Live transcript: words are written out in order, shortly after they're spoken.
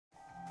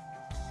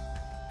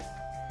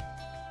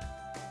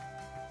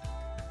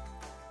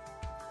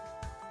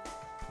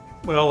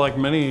Well, like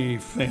many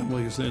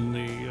families in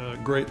the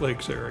Great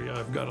Lakes area,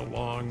 I've got a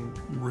long,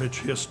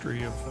 rich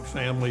history of a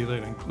family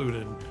that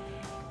included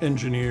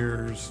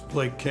engineers,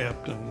 lake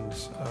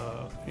captains,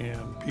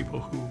 and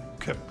people who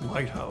kept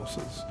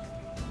lighthouses.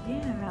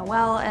 Yeah,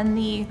 well, and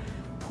the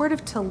Port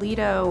of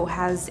Toledo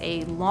has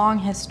a long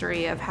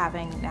history of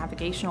having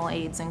navigational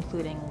aids,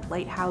 including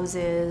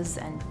lighthouses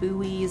and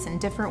buoys and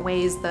different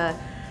ways. The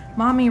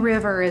Maumee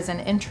River is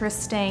an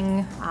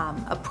interesting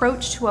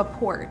approach to a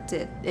port.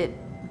 It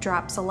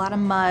drops a lot of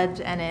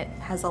mud and it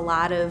has a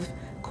lot of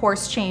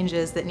course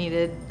changes that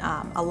needed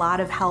a lot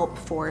of help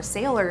for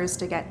sailors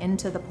to get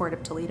into the Port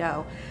of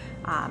Toledo.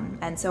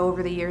 And so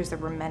over the years there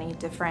were many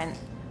different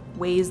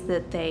ways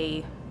that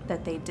they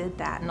did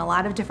that, and a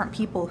lot of different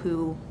people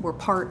who were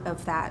part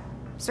of that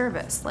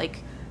service,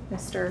 like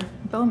Mr.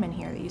 Bowman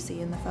here that you see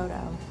in the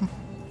photo.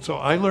 So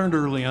I learned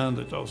early on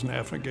that those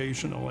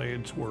navigational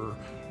aids were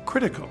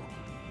critical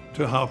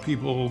to how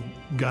people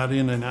got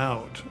in and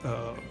out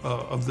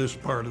of this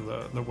part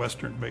of the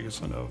western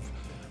basin of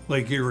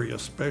Lake Erie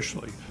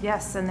especially.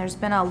 Yes, and there's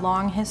been a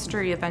long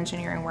history of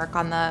engineering work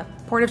on the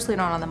Port of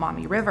Toledo and on the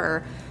Maumee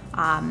River,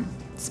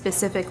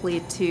 specifically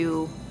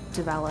to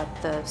develop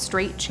the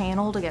straight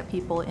channel to get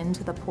people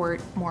into the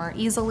port more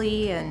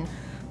easily, and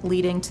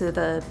leading to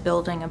the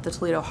building of the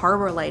Toledo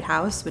Harbor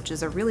Lighthouse, which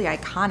is a really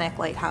iconic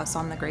lighthouse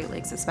on the Great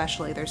Lakes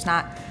especially. There's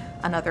not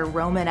another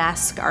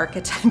Romanesque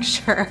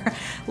architecture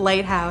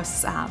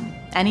lighthouse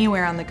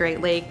anywhere on the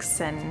Great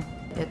Lakes, and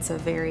it's a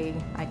very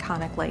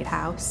iconic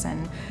lighthouse,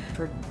 and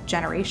for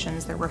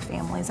generations there were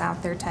families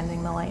out there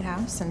tending the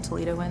lighthouse and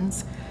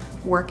Toledoans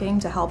working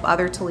to help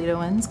other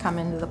Toledoans come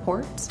into the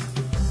port.